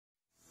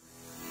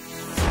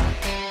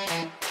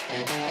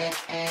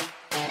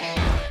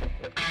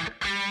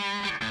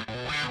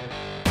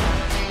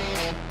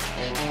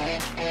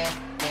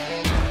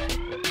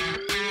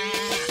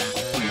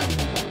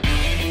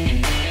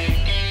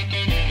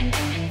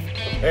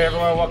Hey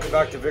everyone, welcome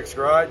back to Vic's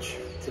Garage.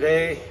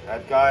 Today,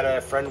 I've got a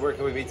friend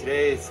working with me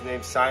today. His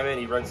name's Simon.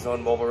 He runs his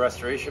own mobile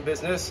restoration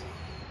business.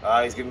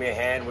 He's giving me a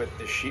hand with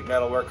the sheet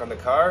metal work on the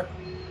car.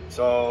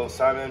 So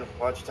Simon,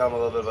 why don't you tell him a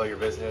little bit about your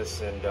business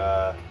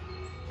and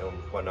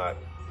whatnot.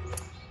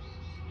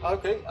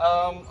 Okay,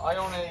 I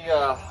own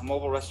a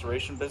mobile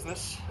restoration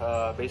business.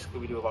 Basically,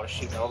 we do a lot of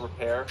sheet metal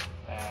repair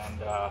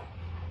and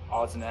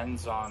odds and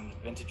ends on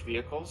vintage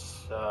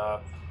vehicles,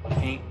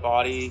 paint,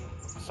 body,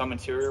 some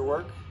interior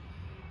work.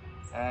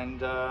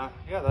 And yeah,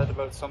 that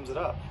about sums it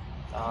up.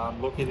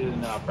 I'm located in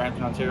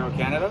Brampton, Ontario,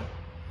 Canada.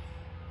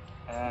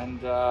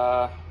 And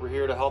we're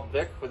here to help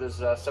Vic with his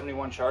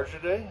 71 Charger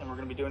today. And we're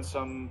going to be doing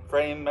some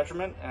frame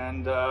measurement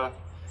and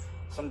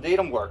some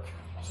datum work.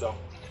 So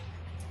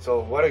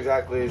what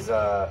exactly is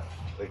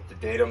like the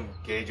datum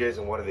gauges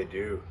and what do they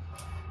do?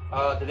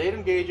 The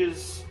datum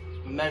gauges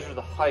measure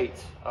the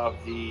height of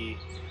the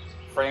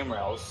frame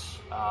rails.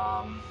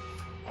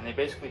 And they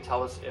basically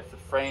tell us if the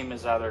frame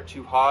is either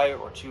too high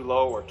or too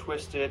low or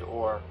twisted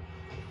or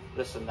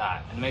this and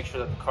that, and make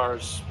sure that the car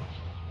is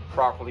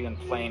properly in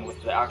plane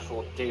with the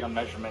actual datum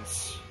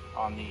measurements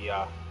on the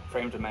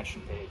frame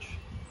dimension page.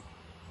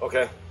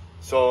 Okay,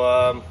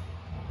 so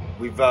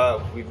we've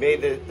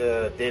made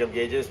the datum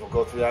gauges. We'll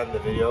go through that in the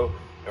video,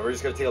 and we're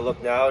just going to take a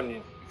look now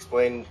and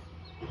explain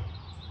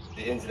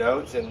the ins and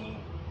outs and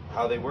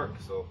how they work.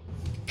 So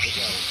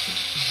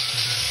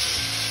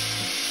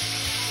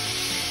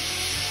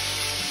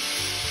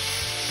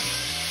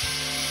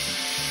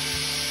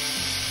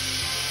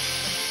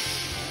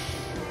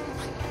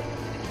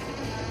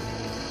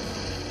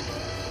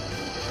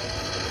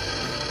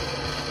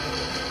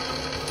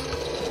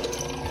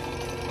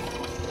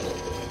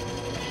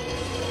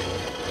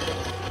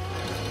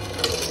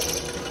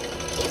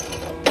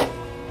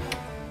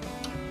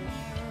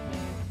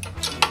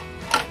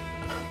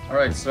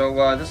Alright,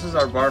 so this is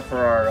our bar for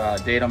our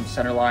datum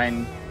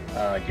centerline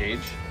gauge,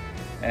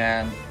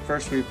 and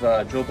first we've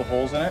drilled the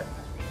holes in it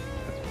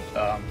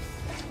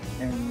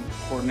in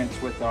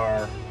coordinates with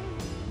our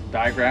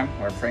diagram,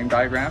 our frame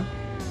diagram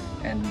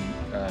and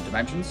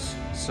dimensions.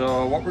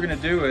 So what we're going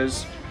to do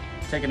is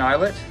take an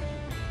eyelet,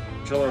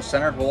 drill our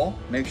center hole,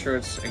 make sure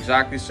it's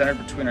exactly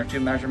centered between our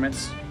two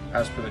measurements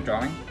as per the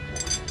drawing.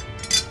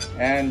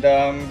 And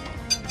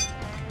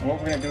what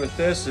we're going to do with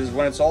this is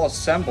when it's all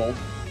assembled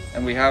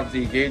and we have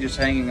the gauges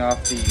hanging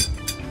off the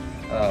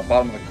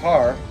bottom of the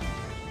car,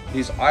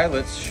 these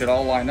eyelets should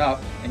all line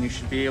up and you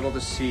should be able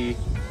to see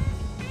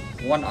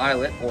one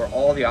eyelet or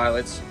all the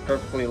eyelets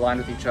perfectly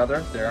aligned with each other.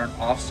 They aren't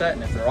offset,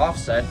 and if they're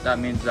offset, that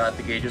means that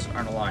the gauges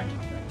aren't aligned.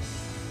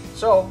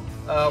 So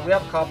we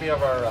have a copy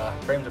of our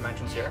frame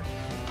dimensions here,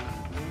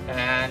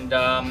 and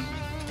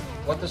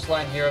what this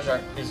line here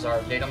is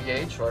our datum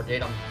gauge, or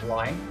datum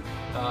line.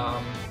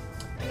 And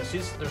you'll see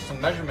there's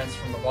some measurements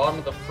from the bottom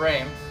of the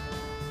frame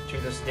to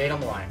this datum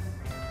line.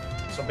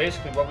 So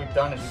basically what we've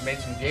done is we've made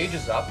some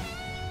gauges up,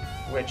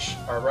 which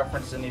are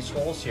referenced in these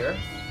holes here,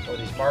 or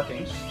these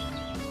markings.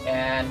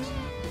 And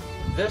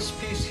this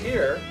piece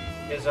here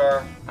is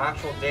our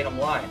actual datum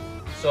line.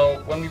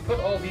 So when we put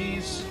all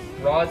these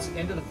rods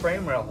into the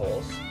frame rail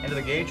holes, into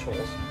the gauge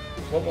holes,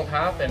 what will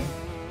happen,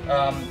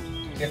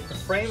 if the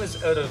frame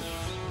is out of,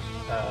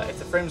 if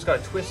the frame's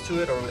got a twist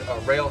to it, or a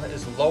rail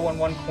is low on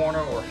one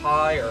corner or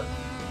high, or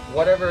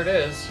whatever it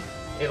is,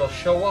 it'll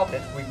show up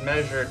if we've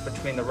measured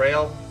between the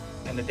rail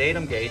and the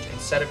datum gauge and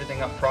set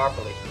everything up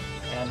properly.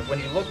 And when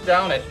you look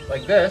down it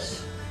like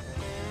this,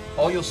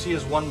 all you'll see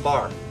is one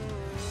bar.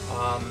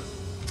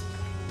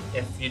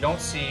 If you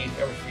don't see,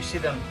 or if you see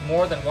them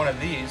more than one of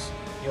these,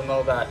 you'll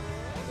know that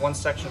one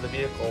section of the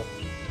vehicle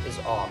is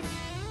off.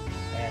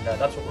 And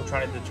that's what we're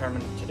trying to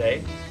determine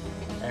today,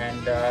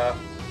 and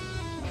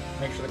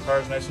make sure the car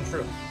is nice and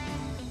true.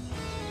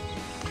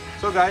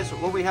 So guys,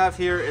 what we have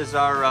here is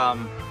our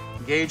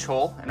gauge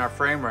hole in our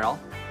frame rail.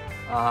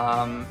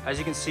 As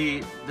you can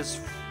see,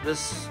 this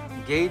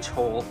gauge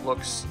hole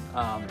looks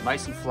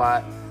nice and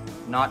flat,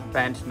 not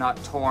bent,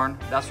 not torn.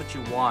 That's what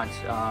you want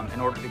in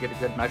order to get a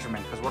good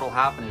measurement, because what will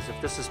happen is if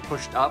this is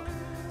pushed up,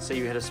 say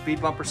you hit a speed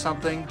bump or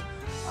something,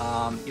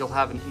 you'll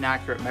have an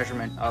inaccurate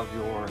measurement of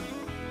your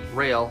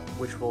rail,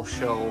 which will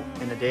show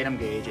in the datum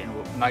gauge, and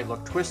it might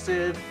look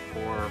twisted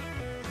or,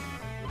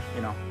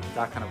 you know,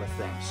 that kind of a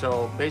thing.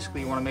 So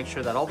basically you want to make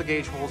sure that all the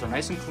gauge holes are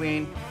nice and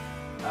clean.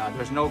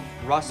 There's no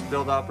rust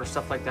buildup or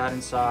stuff like that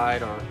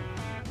inside,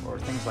 or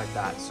things like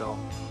that. So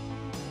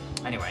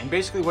anyway, and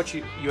basically what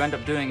you end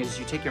up doing is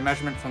you take your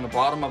measurement from the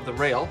bottom of the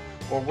rail,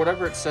 or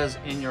whatever it says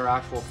in your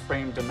actual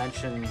frame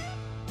dimension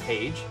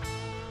page,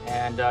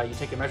 and you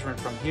take a measurement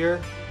from here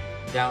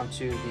down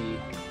to the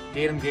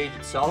datum gauge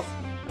itself,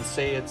 and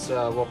say it's,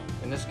 well,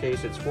 in this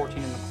case it's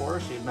 14 1/4,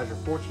 so you measure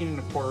 14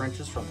 1/4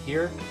 inches from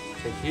here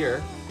to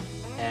here,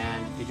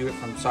 and you do it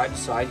from side to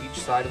side. Each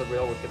side of the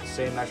rail would get the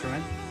same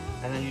measurement,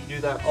 and then you do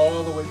that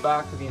all the way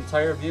back to the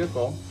entire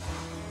vehicle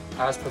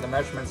as per the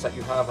measurements that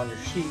you have on your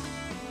sheet.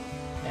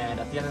 And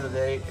at the end of the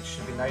day, it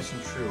should be nice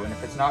and true. And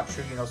if it's not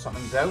true, you know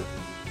something's out.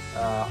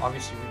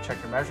 Obviously,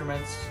 recheck your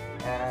measurements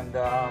and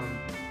go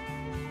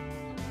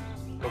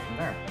from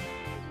there.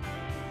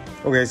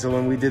 Okay, so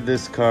when we did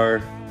this car,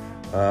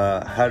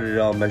 how did it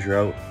all measure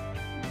out?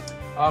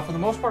 For the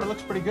most part, it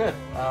looks pretty good.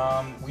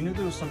 We knew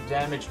there was some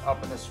damage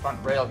up in this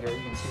front rail here. You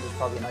can see there's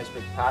probably a nice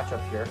big patch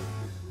up here.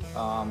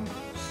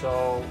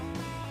 So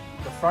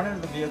the front end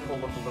of the vehicle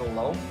looked a little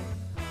low,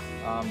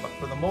 but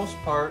for the most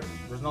part,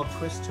 there's no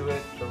twist to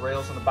it. The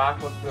rails in the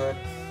back look good.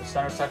 The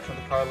center section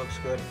of the car looks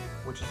good,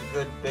 which is a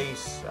good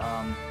base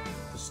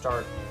to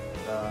start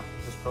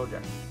this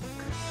project.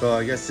 So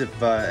I guess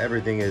if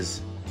everything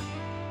is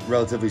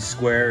relatively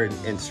square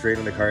and straight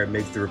on the car, it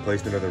makes the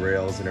replacement of the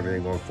rails and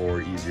everything going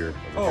forward easier.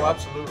 Oh,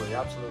 absolutely,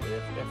 absolutely.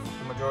 If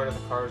the majority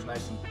of the car is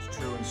nice and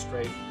true and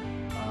straight,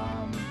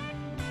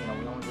 you know,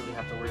 we don't really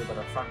have to worry about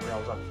our front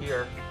rails up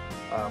here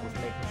with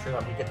making sure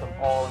that we get them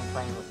all in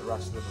plane with the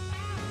rest of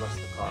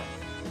the car,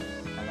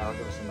 and that'll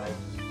give us a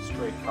nice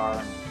straight car,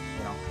 and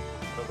you know,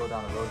 it'll go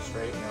down the road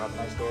straight, and you'll have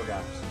nice door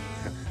gaps.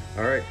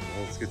 All right,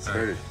 well, let's get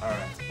started. All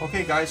right.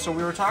 Okay, guys. So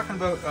we were talking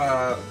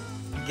about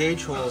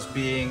gauge holes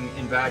being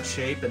in bad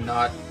shape and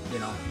not, you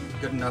know,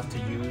 good enough to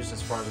use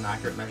as far as an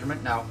accurate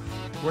measurement. Now,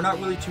 we're not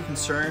really too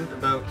concerned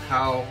about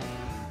how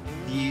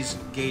these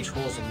gauge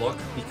holes look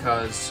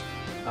because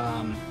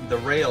the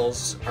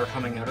rails are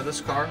coming out of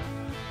this car,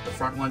 the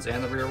front ones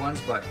and the rear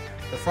ones, but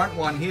the front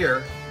one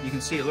here, you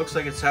can see it looks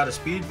like it's had a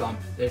speed bump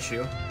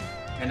issue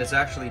and it's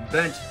actually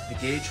bent the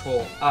gauge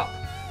hole up.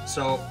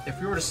 So if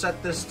we were to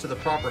set this to the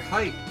proper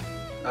height,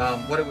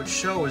 what it would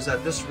show is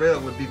that this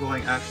rail would be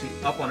going actually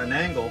up on an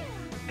angle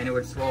and it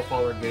would throw off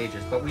all our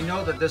gauges. But we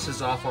know that this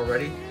is off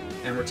already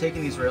and we're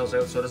taking these rails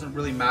out, so it doesn't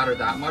really matter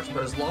that much.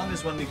 But as long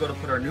as when we go to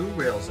put our new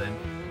rails in,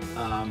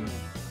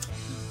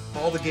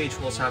 all the gauge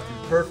holes have to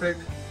be perfect,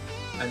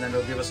 and then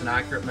it'll give us an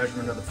accurate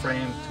measurement of the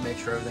frame to make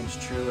sure everything's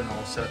true and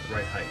all set at the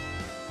right height.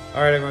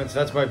 All right, everyone, so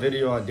that's my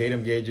video on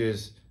datum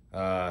gauges,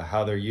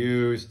 how they're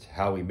used,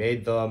 how we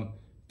made them,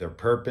 their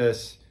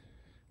purpose.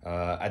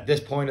 At this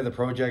point of the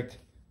project,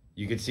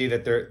 you can see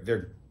that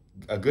they're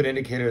a good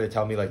indicator to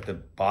tell me like the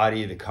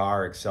body of the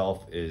car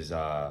itself is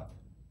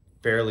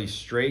fairly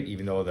straight,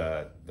 even though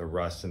the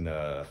rust in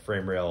the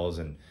frame rails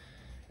and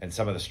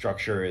some of the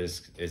structure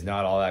is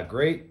not all that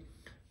great.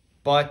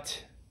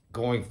 But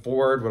going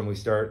forward, when we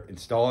start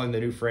installing the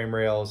new frame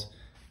rails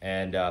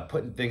and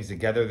putting things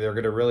together, they're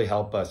going to really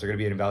help us. They're going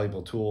to be an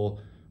invaluable tool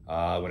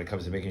when it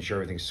comes to making sure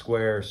everything's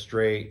square,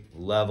 straight,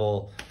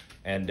 level,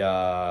 and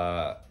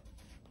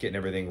getting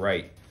everything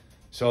right.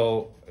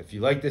 So if you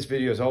like this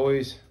video, as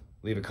always,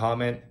 leave a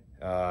comment,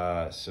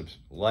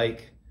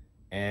 like,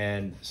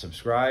 and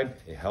subscribe.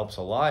 It helps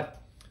a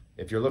lot.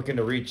 If you're looking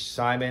to reach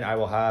Simon, I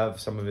will have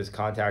some of his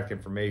contact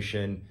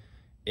information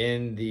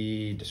in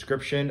the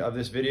description of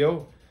this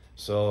video.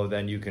 So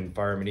then you can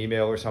fire him an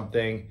email or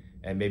something,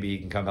 and maybe he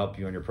can come help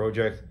you on your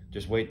project.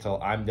 Just wait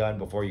till I'm done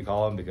before you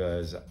call him,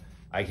 because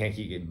I can't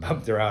keep getting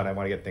bumped around. I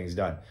want to get things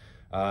done.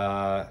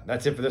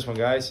 That's it for this one,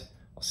 guys.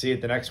 I'll see you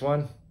at the next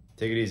one.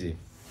 Take it easy.